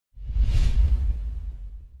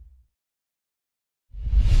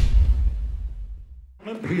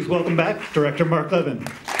please welcome back Director Marc Levin.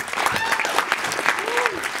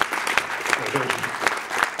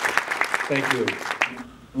 Thank you.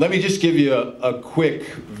 Let me just give you a quick,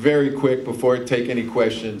 very quick, before I take any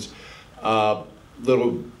questions,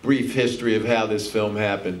 little brief history of how this film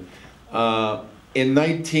happened. In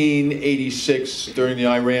 1986, during the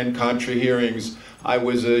Iran-Contra hearings, I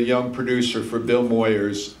was a young producer for Bill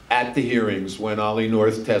Moyers at the hearings when Ollie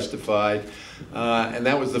North testified. And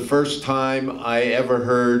that was the first time I ever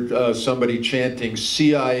heard somebody chanting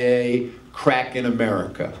CIA, crack in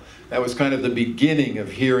America. That was kind of the beginning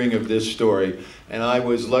of hearing of this story. And I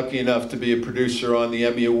was lucky enough to be a producer on the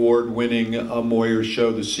Emmy Award-winning Moyers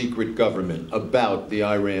show, The Secret Government, about the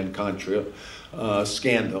Iran-Contra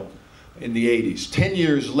scandal in the 80s. 10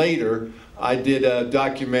 years later, I did a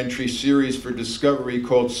documentary series for Discovery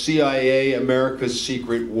called CIA, America's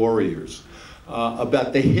Secret Warriors,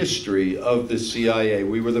 about the history of the CIA.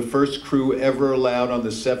 We were the first crew ever allowed on the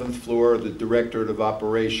 7th floor of the Directorate of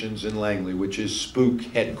Operations in Langley, which is Spook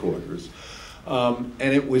headquarters. And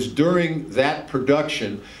it was during that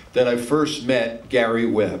production that I first met Gary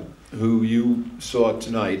Webb, who you saw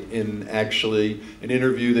tonight in actually an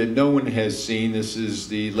interview that no one has seen. This is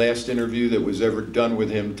the last interview that was ever done with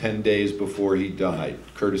him 10 days before he died,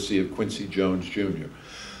 courtesy of Quincy Jones Jr.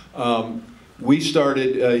 We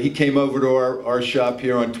started, he came over to our shop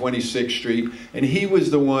here on 26th Street, and he was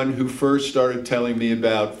the one who first started telling me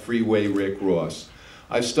about Freeway Rick Ross.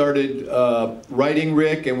 I started writing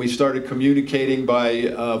Rick, and we started communicating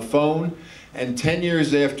by phone, and 10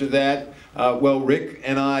 years after that, well, Rick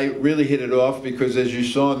and I really hit it off because, as you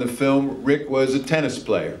saw in the film, Rick was a tennis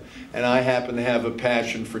player. And I happen to have a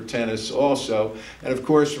passion for tennis also. And of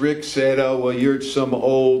course, Rick said, oh, well, you're some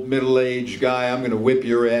old middle-aged guy. I'm going to whip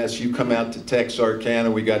your ass. You come out to Texarkana.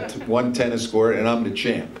 We got one tennis court, and I'm the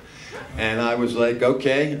champ. And I was like,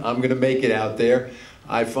 okay, I'm going to make it out there.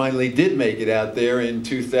 I finally did make it out there in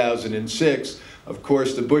 2006. Of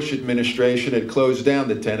course, the Bush administration had closed down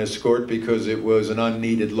the tennis court because it was an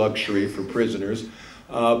unneeded luxury for prisoners.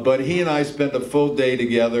 But he and I spent a full day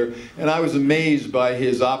together, and I was amazed by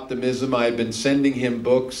his optimism. I had been sending him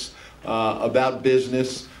books about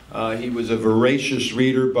business. He was a voracious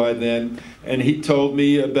reader by then, and he told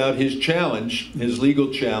me about his challenge, his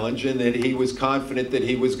legal challenge, and that he was confident that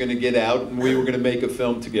he was going to get out and we were going to make a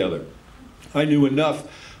film together. I knew enough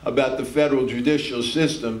about the federal judicial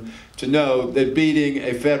system to know that beating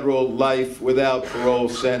a federal life without parole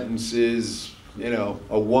sentence is, you know,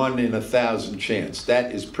 a 1 in 1,000 chance.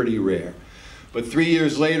 That is pretty rare. But 3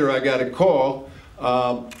 years later, I got a call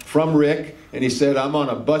from Rick, and he said, I'm on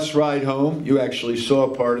a bus ride home. You actually saw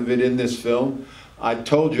part of it in this film. I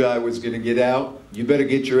told you I was going to get out. You better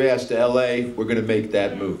get your ass to LA. We're going to make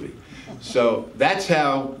that movie. So that's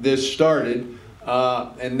how this started.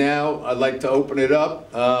 And now I'd like to open it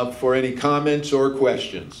up for any comments or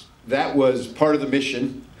questions. That was part of the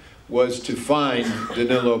mission, was to find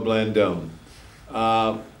Danilo Blandón.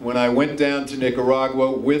 When I went down to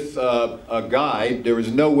Nicaragua with a guide, there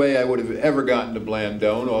was no way I would have ever gotten to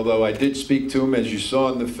Blandón, although I did speak to him, as you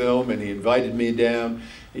saw in the film, and he invited me down.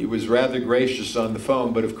 He was rather gracious on the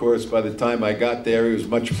phone, but of course, by the time I got there, he was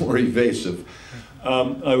much more evasive.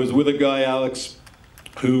 I was with a guy, Alex,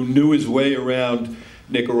 who knew his way around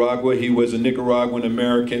Nicaragua. He was a Nicaraguan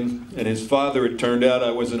American, and his father, it turned out,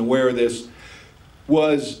 I wasn't aware of this,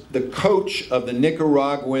 was the coach of the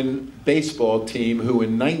Nicaraguan baseball team who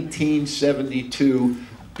in 1972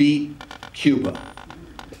 beat Cuba.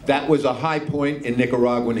 That was a high point in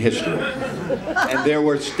Nicaraguan history. And there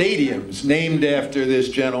were stadiums named after this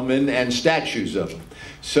gentleman and statues of him.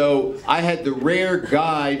 So I had the rare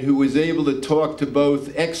guide who was able to talk to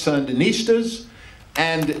both ex-Sandinistas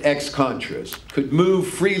and ex-Contras, could move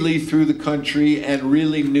freely through the country and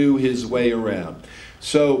really knew his way around.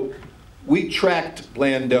 So we tracked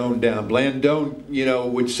Blandón down. Blandón, you know,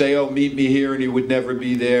 would say, oh, meet me here, and he would never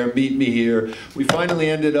be there, meet me here. We finally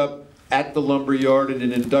ended up at the lumberyard in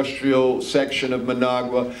an industrial section of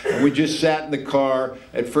Managua, and we just sat in the car.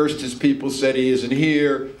 At first his people said he isn't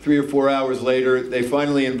here. 3 or 4 hours later, they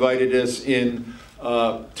finally invited us in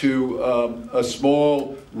to a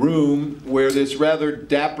small room where this rather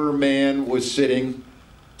dapper man was sitting,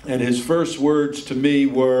 and his first words to me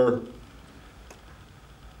were,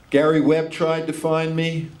 Gary Webb tried to find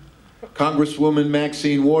me, Congresswoman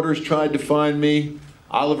Maxine Waters tried to find me,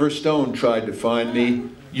 Oliver Stone tried to find me,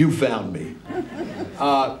 you found me.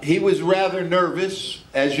 He was rather nervous,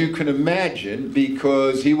 as you can imagine,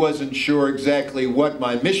 because he wasn't sure exactly what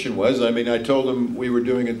my mission was. I mean, I told him we were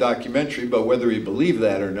doing a documentary, but whether he believed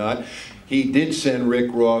that or not, he did send Rick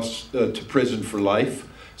Ross to prison for life,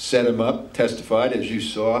 set him up, testified, as you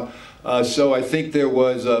saw. So I think there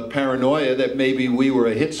was a paranoia that maybe we were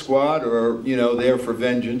a hit squad or, you know, there for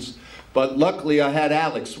vengeance. But luckily I had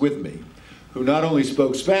Alex with me, who not only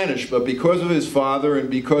spoke Spanish, but because of his father and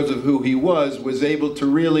because of who he was able to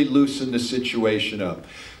really loosen the situation up.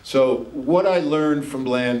 So what I learned from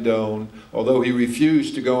Blandone, although he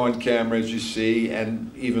refused to go on camera, as you see,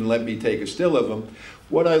 and even let me take a still of him,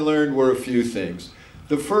 what I learned were a few things.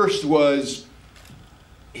 The first was,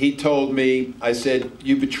 he told me, I said,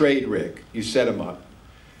 "You betrayed Rick, you set him up."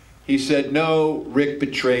 He said, "No, Rick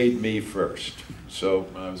betrayed me first." So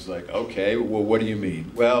I was like, okay, well, what do you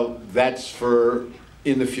mean? Well, that's for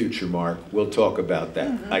in the future, Mark. We'll talk about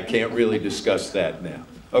that. I can't really discuss that now.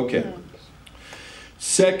 Okay.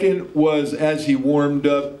 Second was, as he warmed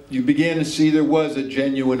up, you began to see there was a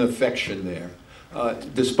genuine affection there,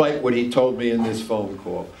 despite what he told me in this phone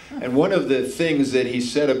call. And one of the things that he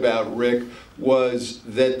said about Rick was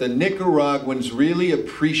that the Nicaraguans really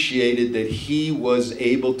appreciated that he was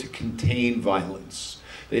able to contain violence,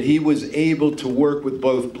 that he was able to work with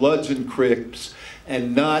both Bloods and Crips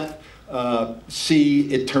and not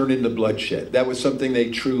see it turn into bloodshed. That was something they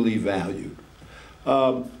truly valued.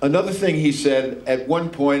 Another thing he said, at one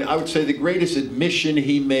point, I would say the greatest admission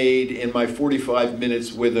he made in my 45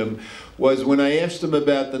 minutes with him was when I asked him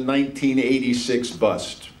about the 1986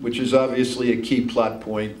 bust, which is obviously a key plot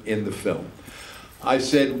point in the film. I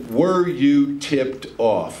said, were you tipped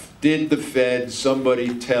off? Did the Fed,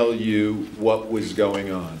 somebody tell you what was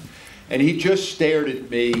going on? And he just stared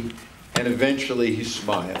at me, and eventually he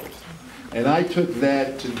smiled. And I took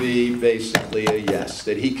that to be basically a yes,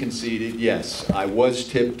 that he conceded, yes, I was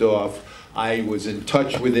tipped off. I was in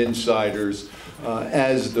touch with insiders,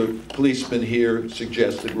 as the policeman here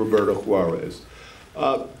suggested, Roberto Juarez.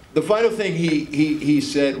 The final thing he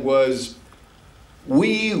said was,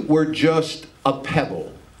 we were just a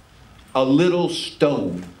pebble, a little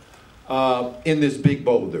stone in this big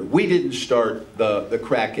boulder. We didn't start the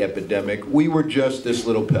crack epidemic. We were just this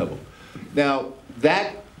little pebble. Now,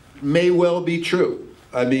 that may well be true.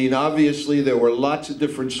 I mean, obviously, there were lots of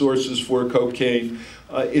different sources for cocaine.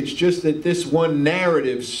 It's just that this one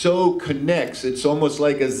narrative so connects. It's almost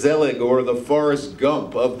like a Zelig or the Forrest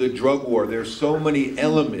Gump of the drug war. There's so many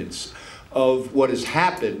elements of what has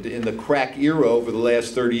happened in the crack era over the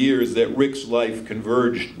last 30 years that Rick's life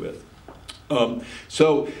converged with.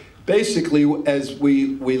 So basically, as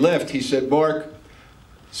we left, he said, Mark,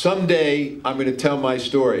 someday I'm going to tell my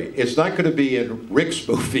story. It's not going to be in Rick's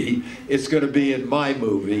movie, it's going to be in my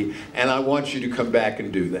movie, and I want you to come back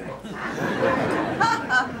and do that.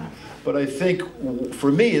 But I think,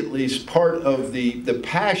 for me at least, part of the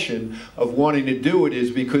passion of wanting to do it is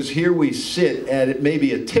because here we sit at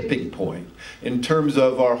maybe a tipping point in terms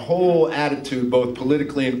of our whole attitude, both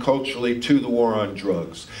politically and culturally, to the war on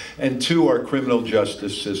drugs and to our criminal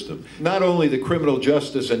justice system. Not only the criminal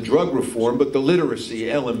justice and drug reform, but the literacy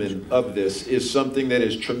element of this is something that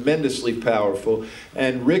is tremendously powerful.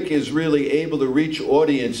 And Rick is really able to reach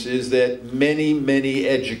audiences that many, many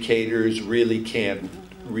educators really can't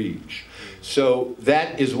reach. So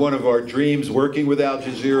that is one of our dreams, working with Al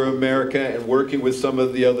Jazeera America and working with some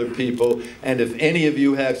of the other people. And if any of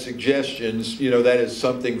you have suggestions, you know, that is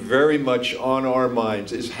something very much on our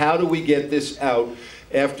minds, is how do we get this out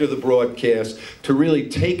after the broadcast to really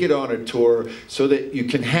take it on a tour so that you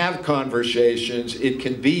can have conversations. It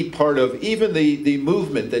can be part of even the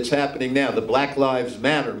movement that's happening now, the Black Lives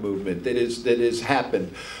Matter movement that has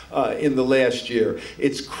happened in the last year.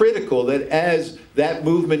 It's critical that as that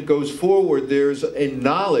movement goes forward, there's a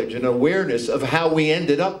knowledge and awareness of how we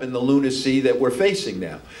ended up in the lunacy that we're facing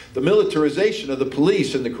now. The militarization of the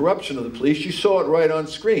police and the corruption of the police, you saw it right on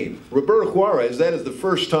screen. Roberto Juarez, that is the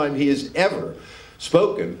first time he has ever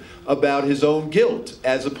spoken about his own guilt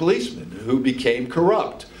as a policeman who became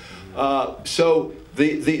corrupt. So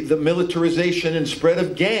the militarization and spread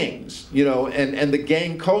of gangs, you know, and the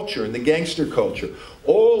gang culture and the gangster culture,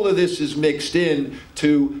 all of this is mixed in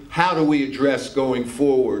to how do we address going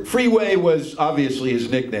forward. Freeway was obviously his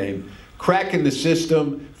nickname. Crack in the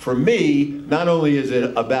system, for me, not only is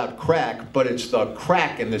it about crack, but it's the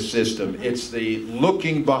crack in the system. It's the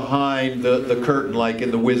looking behind the curtain like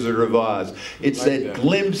in The Wizard of Oz. It's that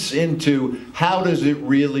glimpse into how does it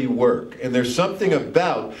really work. And there's something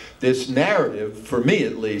about this narrative, for me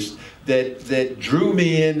at least, that drew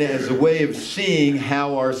me in as a way of seeing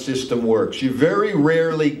how our system works. You very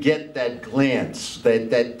rarely get that glance,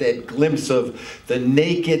 that glimpse of the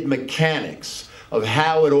naked mechanics of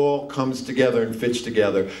how it all comes together and fits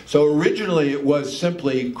together. So originally it was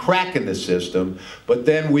simply cracking the system, but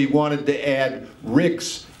then we wanted to add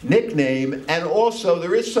Rick's nickname, and also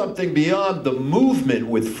there is something beyond the movement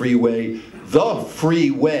with Freeway, the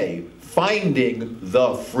freeway. Finding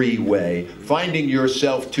the freeway, finding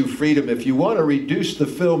yourself to freedom. If you want to reduce the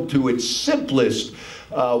film to its simplest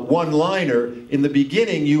one-liner, in the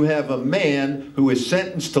beginning you have a man who is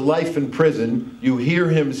sentenced to life in prison. You hear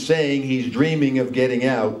him saying he's dreaming of getting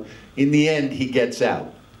out. In the end, he gets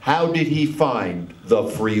out. How did he find the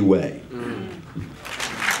freeway?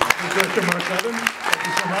 Director Marc Levin, thank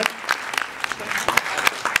you so much.